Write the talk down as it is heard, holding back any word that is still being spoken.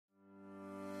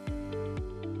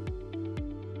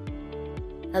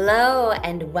Hello,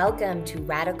 and welcome to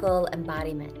Radical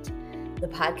Embodiment, the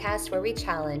podcast where we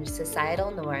challenge societal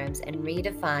norms and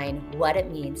redefine what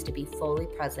it means to be fully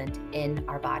present in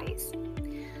our bodies.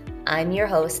 I'm your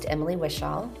host, Emily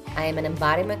Wishall. I am an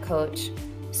embodiment coach,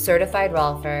 certified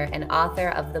rolfer, and author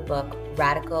of the book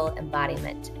Radical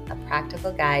Embodiment, a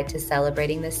practical guide to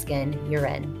celebrating the skin you're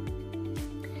in.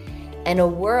 In a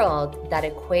world that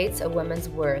equates a woman's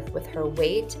worth with her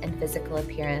weight and physical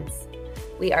appearance,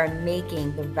 we are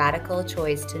making the radical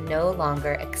choice to no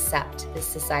longer accept this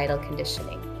societal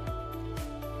conditioning.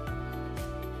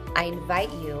 I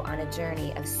invite you on a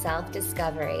journey of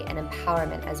self-discovery and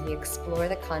empowerment as we explore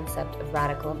the concept of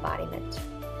radical embodiment.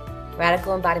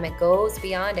 Radical embodiment goes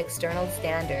beyond external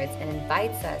standards and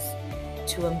invites us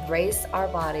to embrace our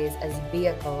bodies as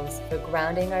vehicles for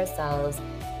grounding ourselves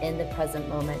in the present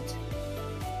moment.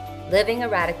 Living a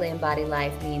radically embodied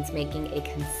life means making a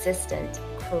consistent,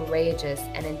 courageous,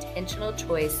 and intentional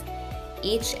choice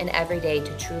each and every day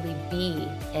to truly be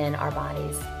in our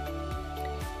bodies.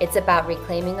 It's about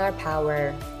reclaiming our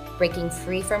power, breaking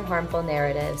free from harmful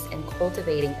narratives, and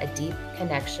cultivating a deep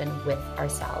connection with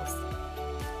ourselves.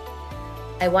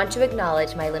 I want to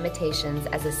acknowledge my limitations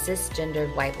as a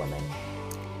cisgendered white woman.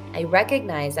 I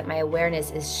recognize that my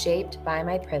awareness is shaped by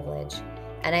my privilege,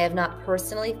 and I have not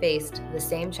personally faced the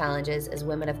same challenges as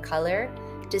women of color,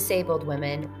 disabled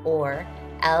women, or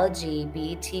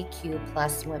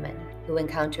LGBTQ+ women who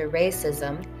encounter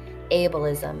racism,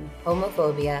 ableism,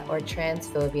 homophobia, or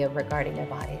transphobia regarding their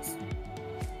bodies.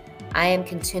 I am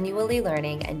continually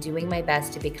learning and doing my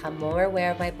best to become more aware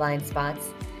of my blind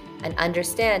spots and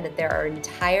understand that there are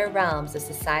entire realms of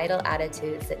societal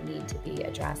attitudes that need to be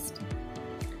addressed.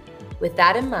 With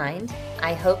that in mind,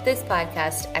 I hope this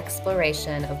podcast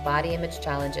exploration of body image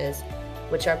challenges,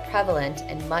 which are prevalent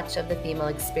in much of the female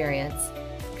experience,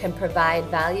 can provide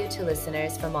value to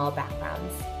listeners from all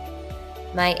backgrounds.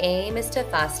 My aim is to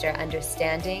foster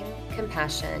understanding,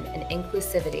 compassion, and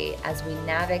inclusivity as we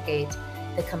navigate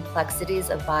the complexities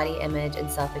of body image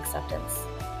and self-acceptance.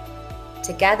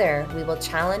 Together, we will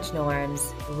challenge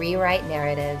norms, rewrite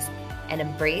narratives, and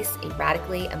embrace a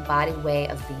radically embodied way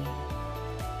of being.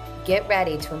 Get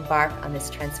ready to embark on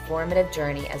this transformative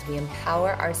journey as we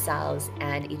empower ourselves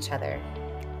and each other.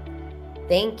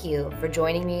 Thank you for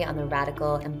joining me on the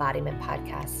Radical Embodiment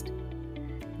Podcast.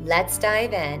 Let's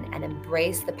dive in and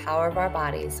embrace the power of our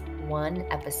bodies one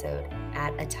episode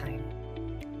at a time.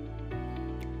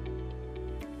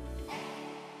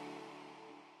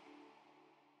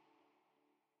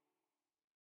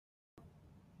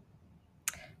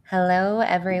 Hello,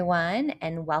 everyone,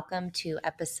 and welcome to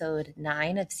episode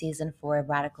 9 of season 4 of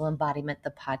Radical Embodiment,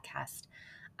 the podcast.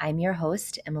 I'm your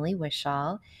host, Emily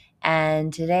Wishall,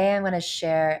 and today I'm going to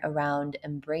share around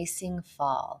embracing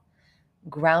fall,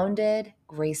 grounded,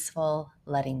 graceful,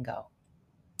 letting go.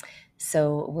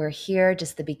 So we're here,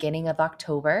 just the beginning of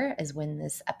October is when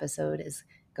this episode is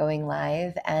going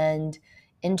live, and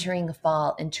entering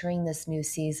fall, entering this new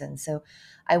season. So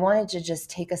I wanted to just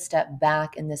take a step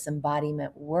back in this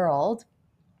embodiment world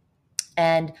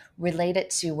and relate it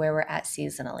to where we're at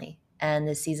seasonally, and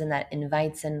the season that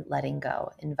invites in letting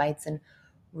go, invites in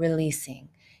releasing,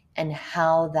 and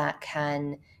how that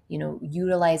can,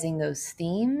 utilizing those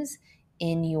themes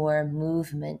in your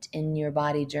movement, in your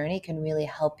body journey can really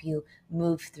help you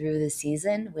move through the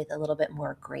season with a little bit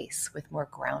more grace, with more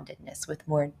groundedness, with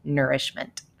more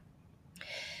nourishment.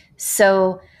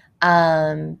 So,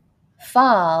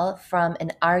 fall from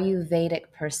an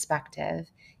Ayurvedic perspective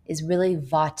is really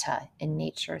Vata in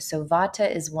nature. So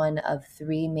Vata is one of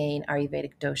 3 main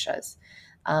Ayurvedic doshas.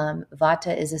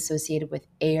 Vata is associated with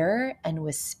air and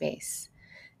with space.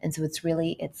 And so it's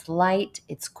light,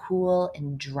 it's cool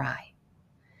and dry.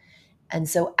 And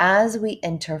so as we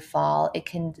enter fall, it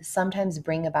can sometimes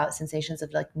bring about sensations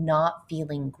of like not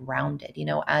feeling grounded.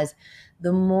 As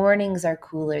the mornings are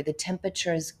cooler, the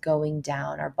temperature is going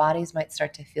down, our bodies might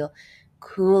start to feel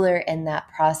cooler in that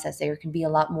process. There can be a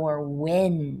lot more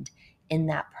wind in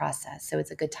that process. So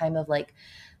it's a good time of like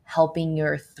helping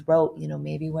your throat,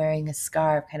 maybe wearing a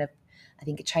scarf, kind of. I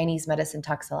think Chinese medicine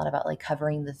talks a lot about like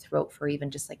covering the throat for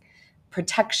even just like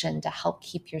protection to help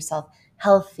keep yourself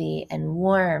healthy and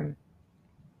warm.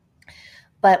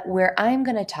 But where I'm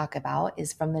going to talk about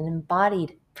is from an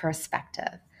embodied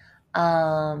perspective,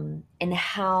 and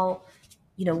how,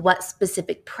 what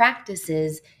specific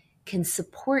practices can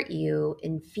support you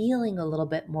in feeling a little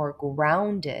bit more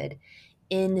grounded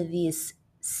in this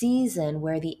season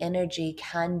where the energy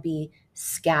can be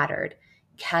scattered,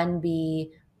 can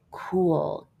be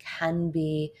cool, can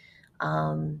be,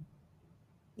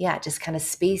 just kind of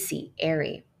spacey,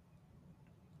 airy.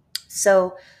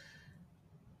 So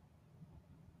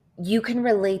you can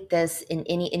relate this in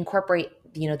any, incorporate,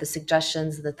 the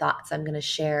suggestions, the thoughts I'm going to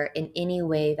share in any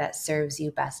way that serves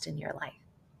you best in your life.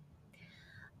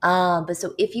 But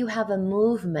so if you have a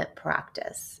movement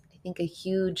practice, I think a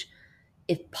huge,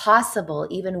 if possible,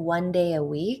 even one day a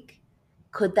week,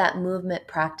 could that movement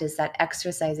practice, that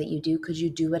exercise that you do, could you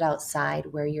do it outside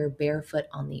where you're barefoot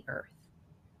on the earth?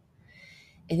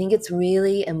 I think it's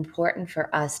really important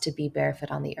for us to be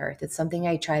barefoot on the earth. It's something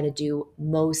I try to do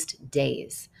most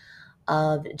days,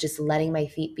 of just letting my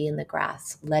feet be in the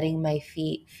grass, letting my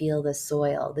feet feel the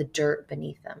soil, the dirt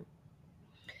beneath them.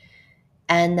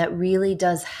 And that really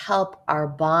does help our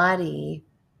body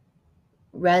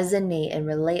resonate and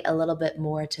relate a little bit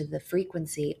more to the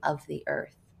frequency of the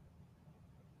earth.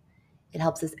 It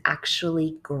helps us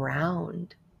actually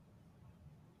ground.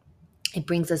 It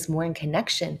brings us more in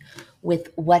connection with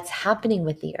what's happening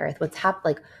with the earth,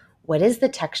 what is the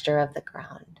texture of the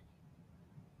ground?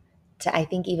 To, I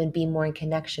think, even be more in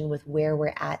connection with where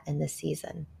we're at in the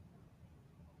season.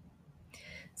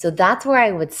 So that's where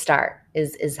I would start,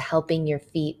 is helping your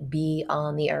feet be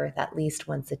on the earth at least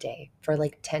once a day for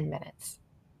like 10 minutes.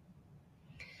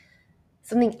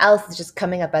 Something else is just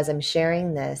coming up as I'm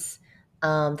sharing this,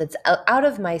 that's out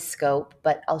of my scope,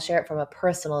 but I'll share it from a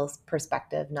personal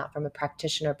perspective, not from a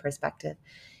practitioner perspective,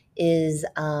 is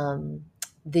the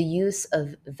use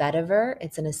of vetiver.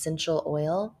 It's an essential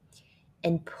oil,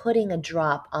 and putting a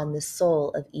drop on the sole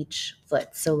of each foot.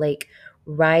 So like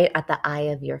right at the eye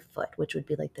of your foot, which would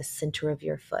be like the center of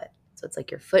your foot. So it's like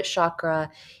your foot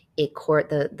chakra.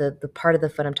 The part of the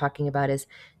foot I'm talking about is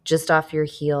just off your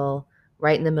heel,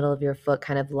 right in the middle of your foot,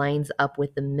 kind of lines up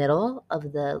with the middle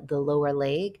of the lower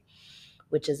leg,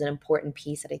 which is an important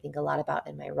piece that I think a lot about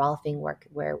in my Rolfing work,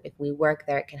 where if we work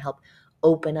there, it can help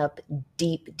open up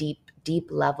deep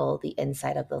level the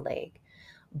inside of the leg.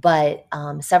 But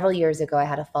several years ago, I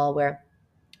had a fall where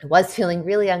I was feeling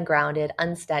really ungrounded,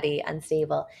 unsteady,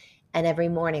 unstable. And every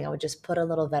morning I would just put a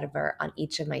little vetiver on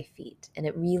each of my feet. And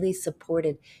it really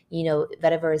supported,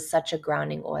 vetiver is such a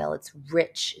grounding oil. It's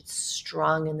rich, it's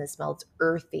strong in the smell, it's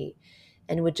earthy,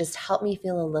 and would just help me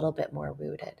feel a little bit more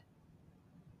rooted.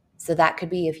 So that could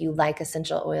be, if you like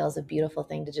essential oils, a beautiful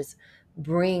thing to just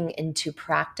bring into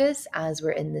practice as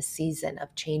we're in the season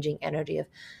of changing energy, of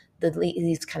the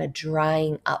leaves kind of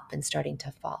drying up and starting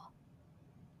to fall.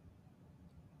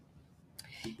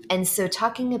 And so let's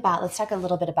talk a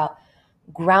little bit about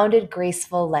grounded,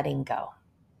 graceful letting go.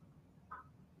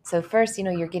 So first,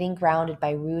 you're getting grounded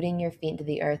by rooting your feet into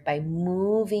the earth, by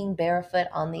moving barefoot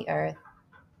on the earth,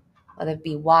 whether it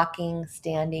be walking,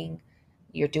 standing,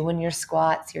 you're doing your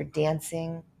squats, you're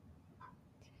dancing.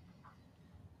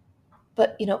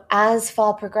 But, as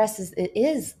fall progresses, it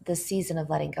is the season of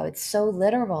letting go. It's so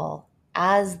literal.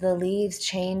 As the leaves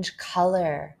change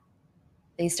color,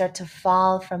 they start to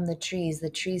fall from the trees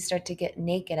start to get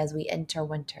naked as we enter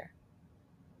winter.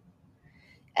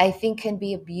 I think can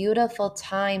be a beautiful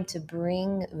time to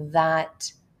bring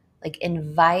that,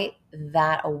 invite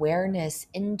that awareness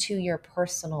into your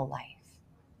personal life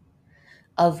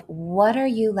of what are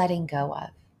you letting go of?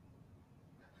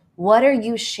 What are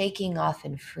you shaking off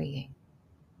and freeing?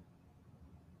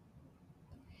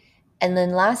 And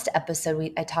then last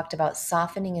episode, I talked about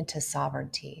softening into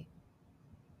sovereignty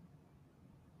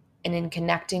and in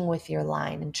connecting with your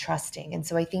line and trusting. And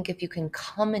so I think if you can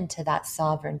come into that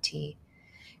sovereignty,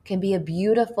 can be a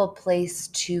beautiful place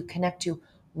to connect to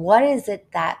what is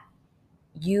it that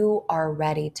you are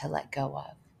ready to let go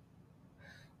of?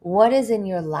 What is in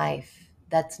your life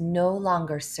that's no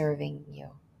longer serving you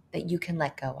that you can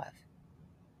let go of?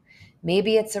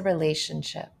 Maybe it's a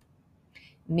relationship.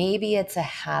 Maybe it's a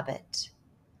habit.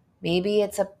 Maybe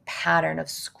it's a pattern of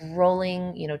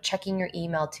scrolling, checking your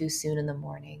email too soon in the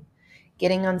morning,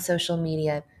 getting on social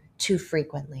media too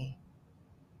frequently.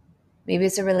 Maybe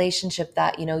it's a relationship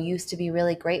that, used to be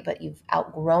really great, but you've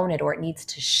outgrown it, or it needs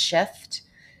to shift.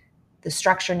 The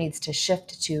structure needs to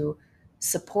shift to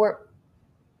support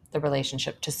the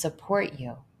relationship, to support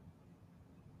you.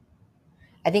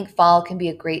 I think fall can be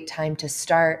a great time to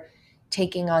start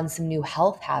taking on some new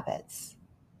health habits.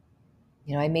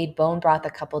 I made bone broth a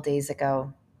couple days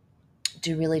ago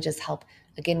to really just help,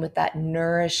 again, with that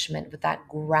nourishment, with that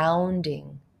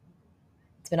grounding.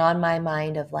 It's been on my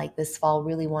mind of this fall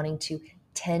really wanting to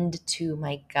tend to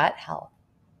my gut health.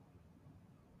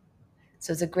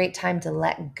 So it's a great time to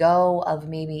let go of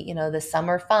maybe, the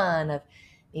summer fun of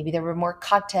maybe there were more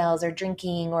cocktails or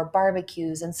drinking or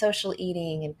barbecues and social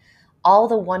eating and all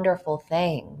the wonderful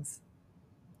things.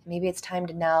 Maybe it's time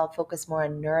to now focus more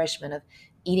on nourishment, of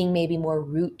eating maybe more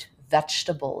root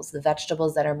vegetables, the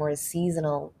vegetables that are more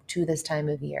seasonal to this time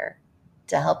of year,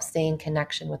 to help stay in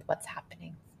connection with what's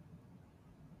happening.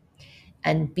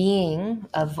 And being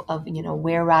of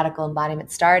where radical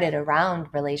embodiment started around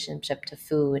relationship to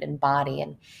food and body.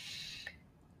 And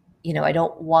I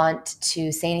don't want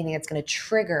to say anything that's going to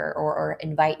trigger or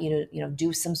invite you to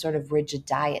do some sort of rigid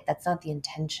diet. That's not the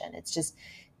intention. It's just,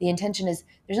 the intention is,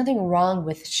 there's nothing wrong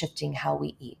with shifting how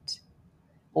we eat,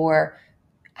 or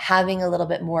having a little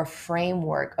bit more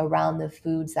framework around the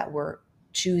foods that we're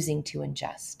choosing to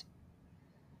ingest.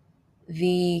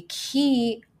 The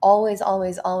key always,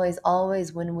 always, always,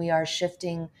 always when we are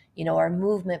shifting, our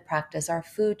movement practice, our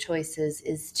food choices,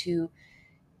 is to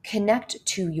connect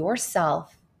to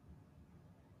yourself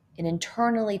and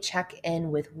internally check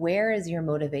in with, where is your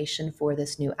motivation for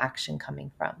this new action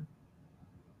coming from?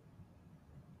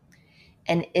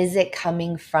 And is it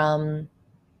coming from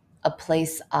a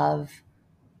place of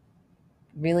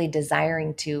really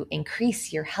desiring to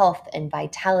increase your health and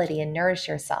vitality and nourish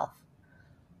yourself?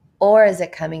 Or is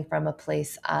it coming from a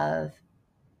place of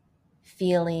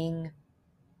feeling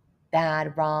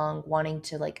bad, wrong, wanting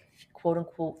to, like, quote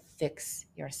unquote, fix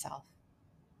yourself?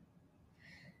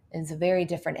 And it's a very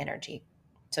different energy.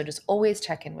 So just always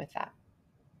check in with that.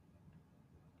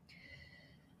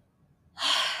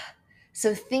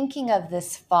 So thinking of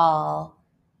this fall,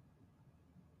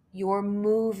 your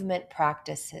movement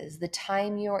practices, the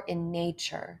time you're in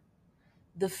nature,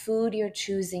 the food you're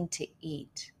choosing to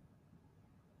eat,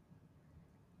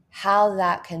 how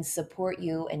that can support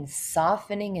you in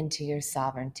softening into your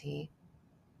sovereignty,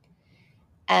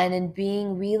 and in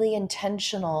being really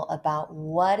intentional about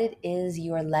what it is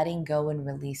you're letting go and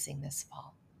releasing this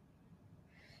fall,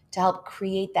 to help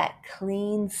create that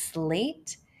clean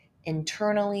slate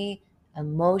internally,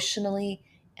 emotionally,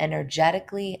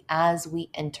 energetically, as we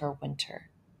enter winter,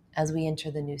 as we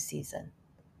enter the new season.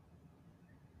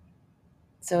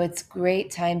 So it's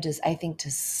great time, just, I think,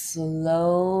 to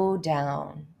slow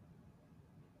down.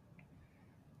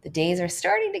 The days are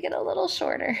starting to get a little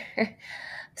shorter.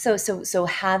 So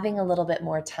having a little bit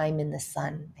more time in the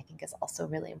sun, I think, is also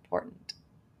really important.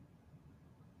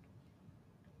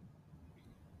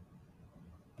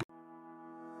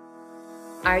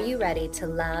 Are you ready to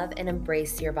love and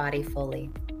embrace your body fully?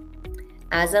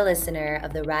 As a listener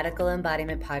of the Radical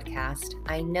Embodiment podcast,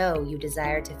 I know you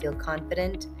desire to feel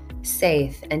confident,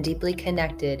 safe, and deeply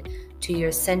connected to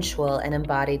your sensual and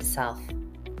embodied self.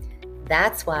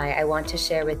 That's why I want to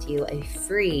share with you a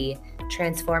free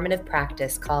transformative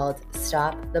practice called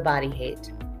Stop the Body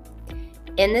Hate.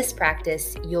 In this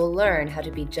practice, you'll learn how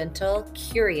to be gentle,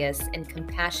 curious, and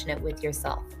compassionate with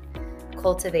yourself,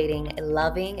 cultivating a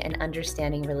loving and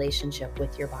understanding relationship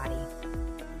with your body.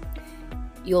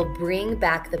 You'll bring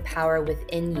back the power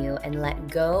within you and let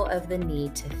go of the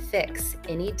need to fix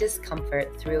any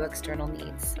discomfort through external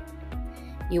needs.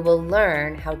 You will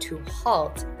learn how to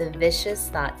halt the vicious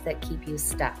thoughts that keep you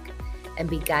stuck and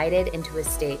be guided into a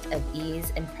state of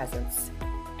ease and presence.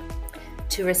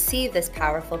 To receive this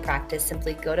powerful practice,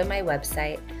 simply go to my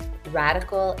website,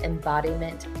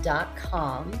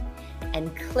 radicalembodiment.com,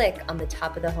 and click on the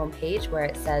top of the homepage where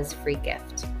it says free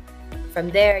gift.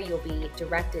 From there, you'll be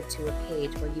directed to a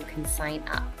page where you can sign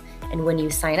up. And when you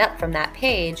sign up from that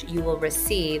page, you will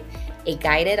receive a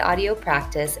guided audio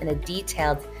practice and a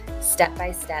detailed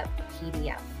step-by-step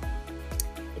PDF.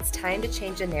 It's time to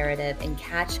change the narrative and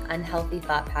catch unhealthy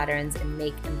thought patterns and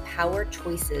make empowered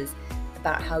choices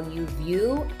about how you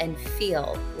view and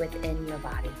feel within your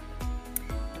body.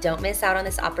 Don't miss out on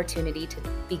this opportunity to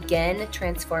begin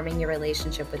transforming your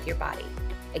relationship with your body.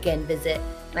 Again, visit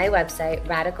my website,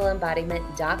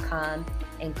 radicalembodiment.com,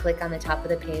 and click on the top of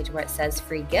the page where it says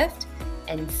free gift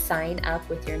and sign up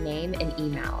with your name and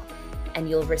email. And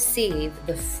you'll receive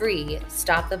the free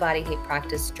Stop the Body Hate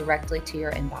practice directly to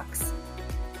your inbox.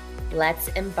 Let's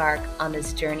embark on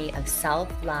this journey of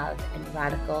self-love and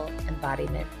radical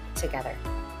embodiment together.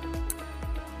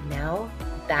 Now,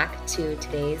 back to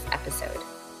today's episode.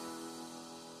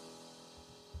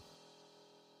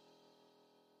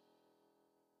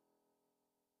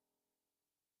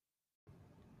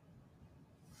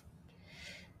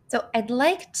 So I'd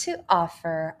like to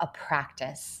offer a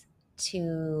practice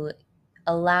to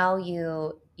allow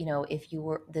you, if you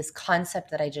were this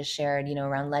concept that I just shared,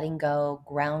 around letting go,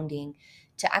 grounding,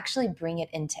 to actually bring it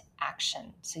into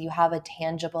action. So you have a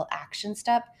tangible action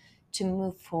step to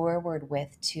move forward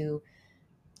with, to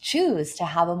choose to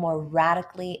have a more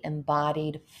radically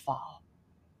embodied fall,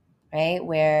 right?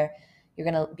 Where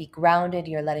you're going to be grounded,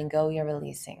 you're letting go, you're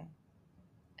releasing.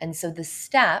 And so the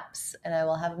steps, and I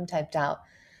will have them typed out,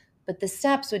 but the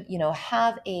steps would,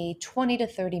 have a 20 to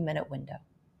 30-minute window.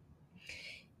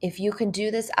 If you can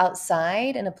do this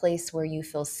outside in a place where you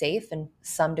feel safe and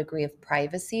some degree of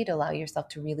privacy to allow yourself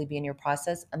to really be in your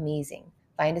process, amazing.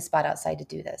 Find a spot outside to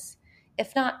do this.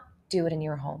 If not, do it in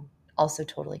your home. Also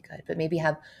totally good. But maybe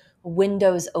have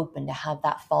windows open to have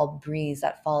that fall breeze,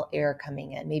 that fall air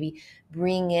coming in. Maybe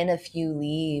bring in a few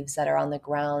leaves that are on the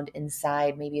ground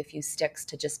inside, maybe a few sticks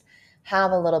to just have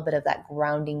a little bit of that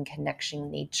grounding connection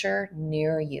nature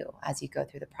near you as you go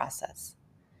through the process.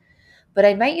 But I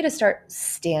invite you to start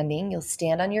standing. You'll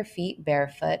stand on your feet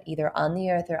barefoot, either on the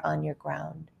earth or on your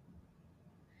ground.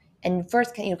 And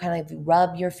first, kind of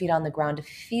rub your feet on the ground to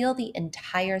feel the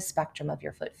entire spectrum of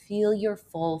your foot. Feel your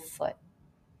full foot.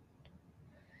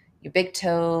 Your big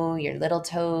toe, your little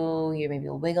toe, maybe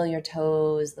you'll wiggle your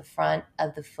toes, the front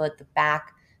of the foot, the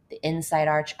back, the inside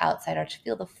arch, outside arch.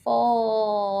 Feel the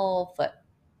full foot.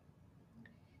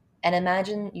 And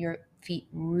imagine your feet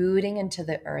rooting into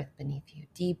the earth beneath you.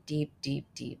 Deep, deep, deep,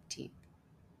 deep, deep.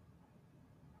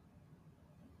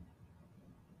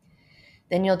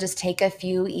 Then you'll just take a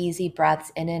few easy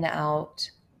breaths in and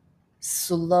out.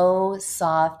 Slow,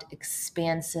 soft,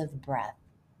 expansive breath.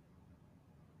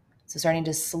 So starting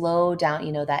to slow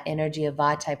down, that energy of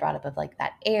vata I brought up of like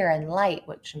that air and light,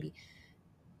 which can be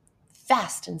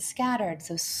fast and scattered.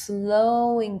 So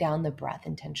slowing down the breath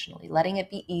intentionally, letting it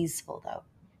be easeful though.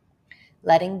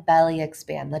 Letting belly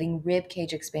expand, letting rib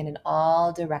cage expand in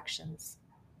all directions.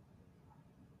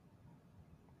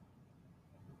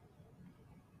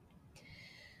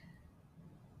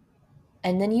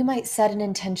 And then you might set an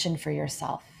intention for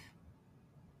yourself.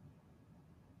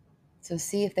 So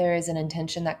see if there is an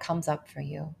intention that comes up for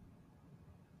you.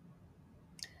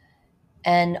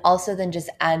 And also then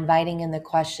just inviting in the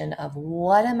question of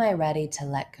what am I ready to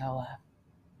let go of?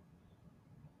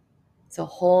 So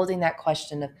holding that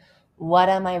question of what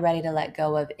am I ready to let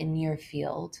go of in your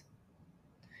field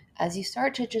as you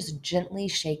start to just gently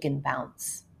shake and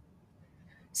bounce.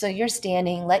 So you're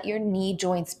standing, let your knee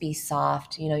joints be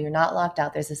soft. You're not locked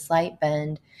out. There's a slight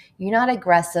bend. You're not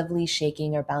aggressively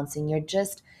shaking or bouncing. You're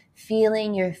just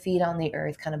feeling your feet on the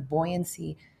earth, kind of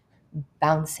buoyancy,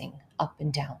 bouncing up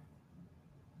and down.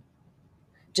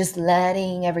 Just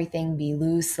letting everything be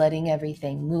loose, letting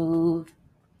everything move.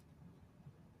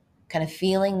 Kind of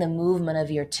feeling the movement of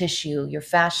your tissue, your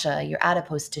fascia, your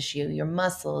adipose tissue, your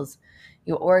muscles,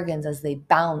 your organs as they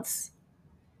bounce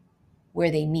where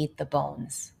they meet the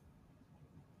bones.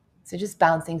 So just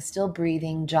bouncing, still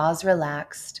breathing, jaws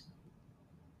relaxed.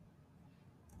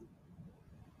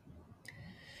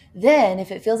 Then,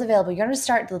 if it feels available, you're going to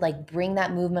start to bring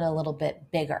that movement a little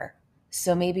bit bigger.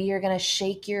 So maybe you're going to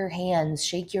shake your hands,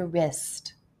 shake your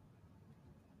wrist,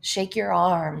 shake your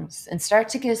arms, and start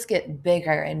to just get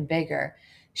bigger and bigger,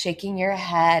 shaking your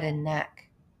head and neck.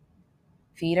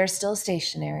 Feet are still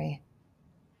stationary.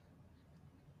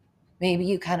 Maybe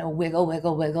you kind of wiggle,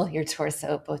 wiggle, wiggle your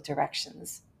torso both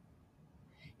directions.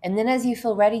 And then as you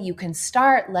feel ready, you can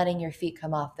start letting your feet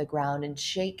come off the ground and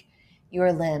shake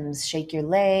your limbs, shake your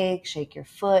leg, shake your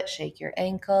foot, shake your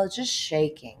ankle, just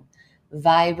shaking,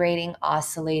 vibrating,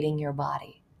 oscillating your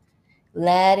body.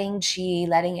 Letting chi,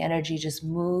 letting energy just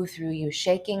move through you,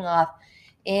 shaking off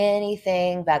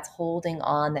anything that's holding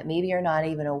on that maybe you're not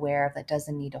even aware of that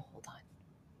doesn't need to hold on.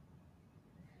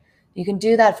 You can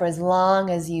do that for as long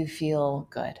as you feel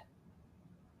good.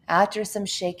 After some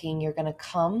shaking, you're going to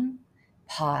come,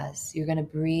 pause. You're going to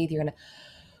breathe. You're going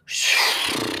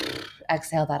to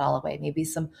exhale that all away. Maybe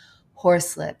some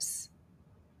horse lips.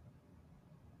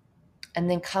 And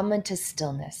then come into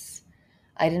stillness.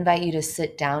 I'd invite you to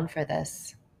sit down for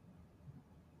this.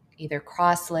 Either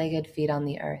cross-legged, feet on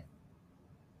the earth.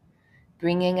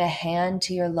 Bringing a hand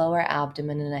to your lower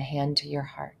abdomen and a hand to your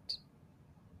heart.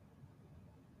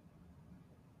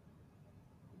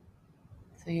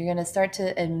 So you're going to start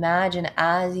to imagine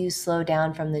as you slow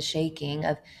down from the shaking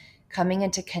of coming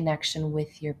into connection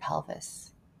with your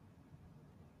pelvis.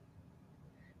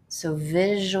 So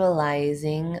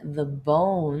visualizing the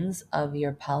bones of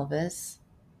your pelvis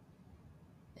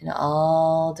in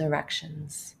all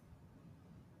directions.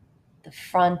 The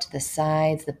front, the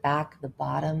sides, the back, the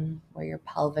bottom, where your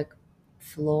pelvic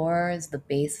floor is the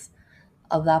base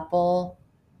of that bowl.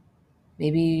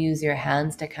 Maybe you use your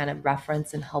hands to kind of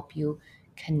reference and help you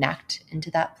connect into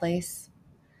that place.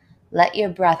 Let your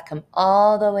breath come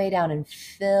all the way down and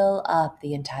fill up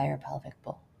the entire pelvic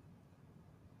bowl.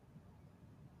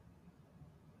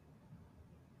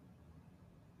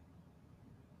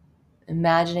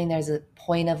 Imagining there's a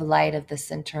point of light of the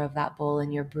center of that bowl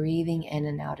and you're breathing in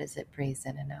and out as it breathes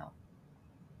in and out.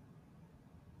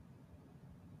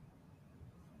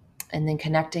 And then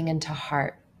connecting into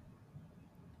heart.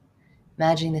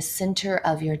 Imagining the center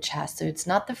of your chest. So it's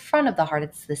not the front of the heart,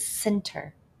 it's the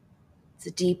center.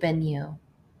 It's deep in you.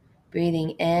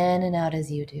 Breathing in and out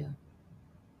as you do.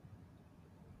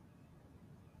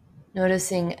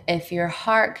 Noticing if your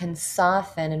heart can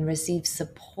soften and receive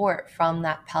support from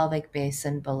that pelvic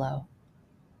basin below.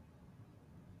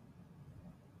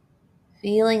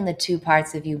 Feeling the two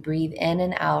parts of you breathe in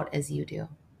and out as you do.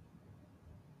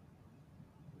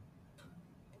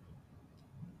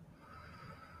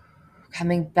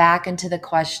 Coming back into the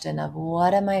question of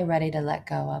what am I ready to let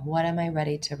go of? What am I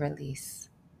ready to release?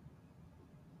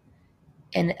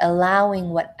 And allowing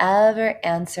whatever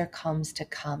answer comes to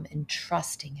come and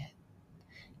trusting it.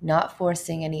 Not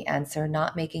forcing any answer,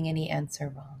 not making any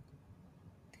answer wrong.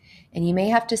 And you may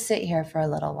have to sit here for a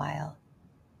little while.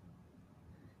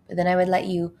 But then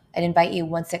I'd invite you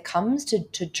once it comes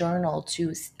to journal,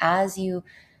 to as you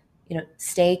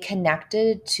stay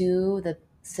connected to the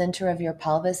center of your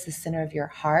pelvis, the center of your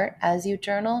heart as you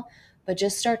journal, but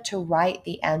just start to write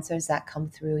the answers that come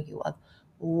through you of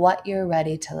what you're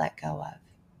ready to let go of.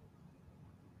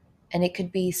 And it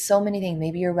could be so many things.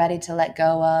 Maybe you're ready to let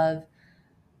go of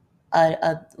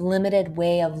a limited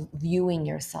way of viewing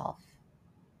yourself.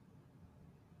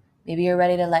 Maybe you're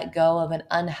ready to let go of an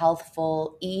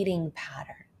unhealthful eating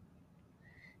pattern.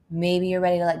 Maybe you're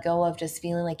ready to let go of just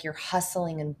feeling like you're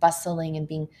hustling and bustling and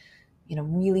being,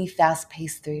 really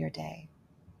fast-paced through your day.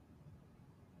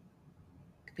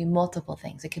 It could be multiple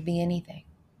things. It could be anything.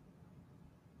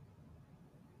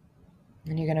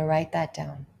 And you're going to write that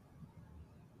down.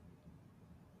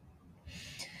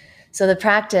 So the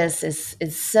practice is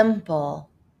simple,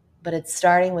 but it's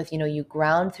starting with, you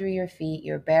ground through your feet,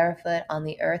 you're barefoot on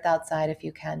the earth outside if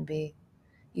you can be.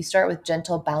 You start with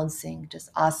gentle bouncing, just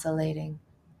oscillating.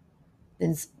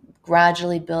 Then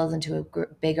gradually builds into a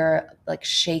bigger, like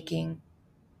shaking.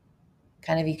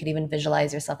 Kind of, you could even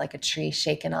visualize yourself like a tree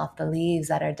shaking off the leaves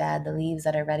that are dead, the leaves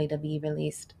that are ready to be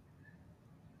released.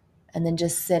 And then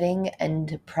just sitting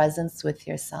and presence with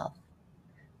yourself.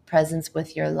 Presence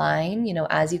with your line,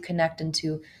 as you connect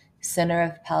into center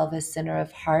of pelvis, center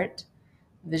of heart,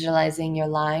 visualizing your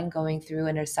line going through,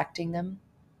 intersecting them.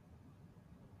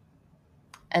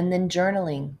 And then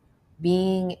journaling,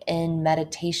 being in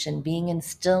meditation, being in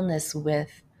stillness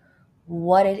with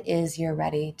what it is you're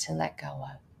ready to let go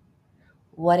of,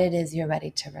 what it is you're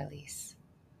ready to release.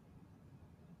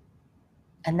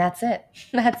 And that's it.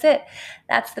 That's it.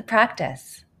 That's the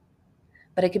practice.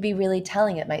 But it could be really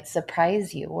telling. It might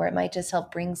surprise you, or it might just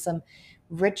help bring some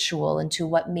ritual into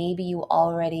what maybe you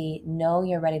already know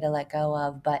you're ready to let go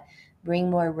of, but bring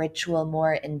more ritual,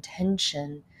 more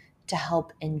intention to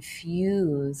help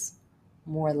infuse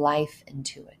more life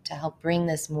into it, to help bring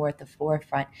this more at the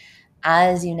forefront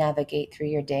as you navigate through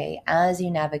your day, as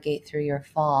you navigate through your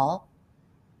fall,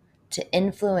 to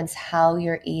influence how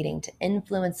you're eating, to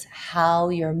influence how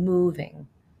you're moving,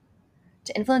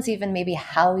 to influence even maybe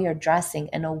how you're dressing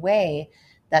in a way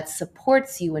that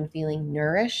supports you in feeling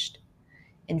nourished,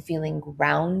 in feeling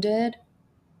grounded,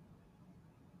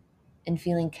 in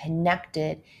feeling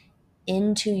connected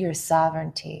into your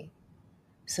sovereignty.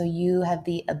 So you have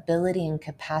the ability and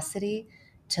capacity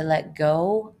to let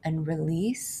go and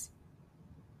release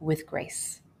with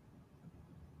grace.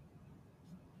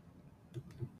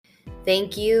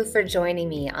 Thank you for joining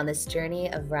me on this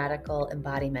journey of radical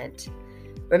embodiment.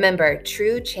 Remember,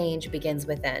 true change begins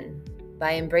within.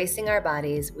 By embracing our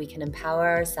bodies, we can empower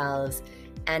ourselves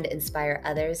and inspire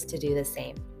others to do the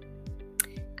same.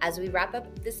 As we wrap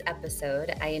up this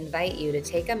episode, I invite you to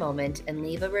take a moment and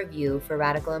leave a review for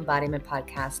Radical Embodiment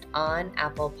Podcast on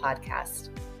Apple Podcast.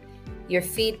 Your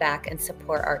feedback and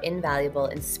support are invaluable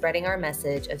in spreading our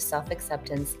message of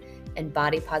self-acceptance and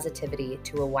body positivity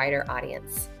to a wider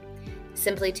audience.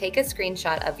 Simply take a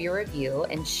screenshot of your review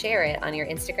and share it on your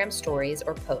Instagram stories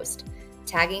or post,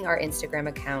 tagging our Instagram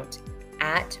account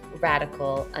at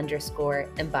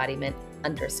radical_embodiment_.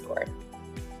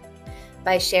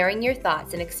 By sharing your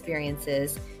thoughts and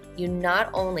experiences, you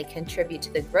not only contribute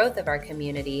to the growth of our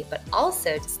community, but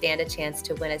also to stand a chance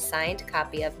to win a signed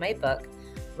copy of my book,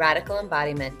 Radical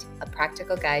Embodiment, a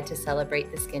practical guide to celebrate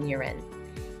the skin you're in.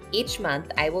 Each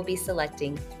month, I will be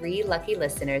selecting 3 lucky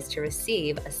listeners to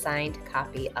receive a signed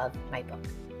copy of my book.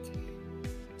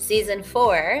 Season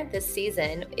 4, this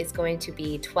season, is going to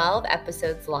be 12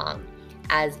 episodes long,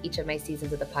 as each of my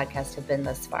seasons of the podcast have been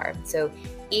thus far. So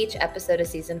each episode of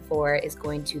season 4 is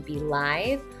going to be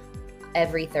live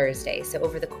every Thursday. So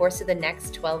over the course of the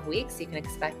next 12 weeks, you can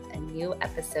expect a new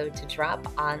episode to drop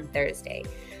on Thursday.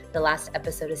 The last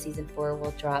episode of season 4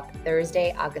 will drop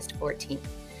Thursday, August 14th.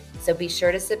 So be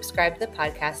sure to subscribe to the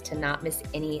podcast to not miss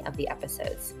any of the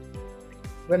episodes.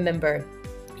 Remember,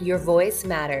 your voice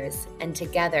matters, and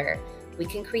together we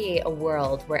can create a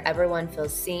world where everyone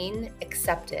feels seen,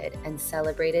 accepted, and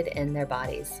celebrated in their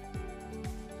bodies.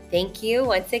 Thank you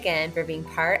once again for being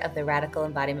part of the Radical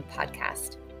Embodiment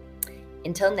Podcast.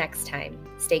 Until next time,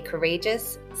 stay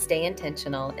courageous, stay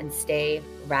intentional, and stay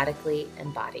radically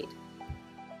embodied.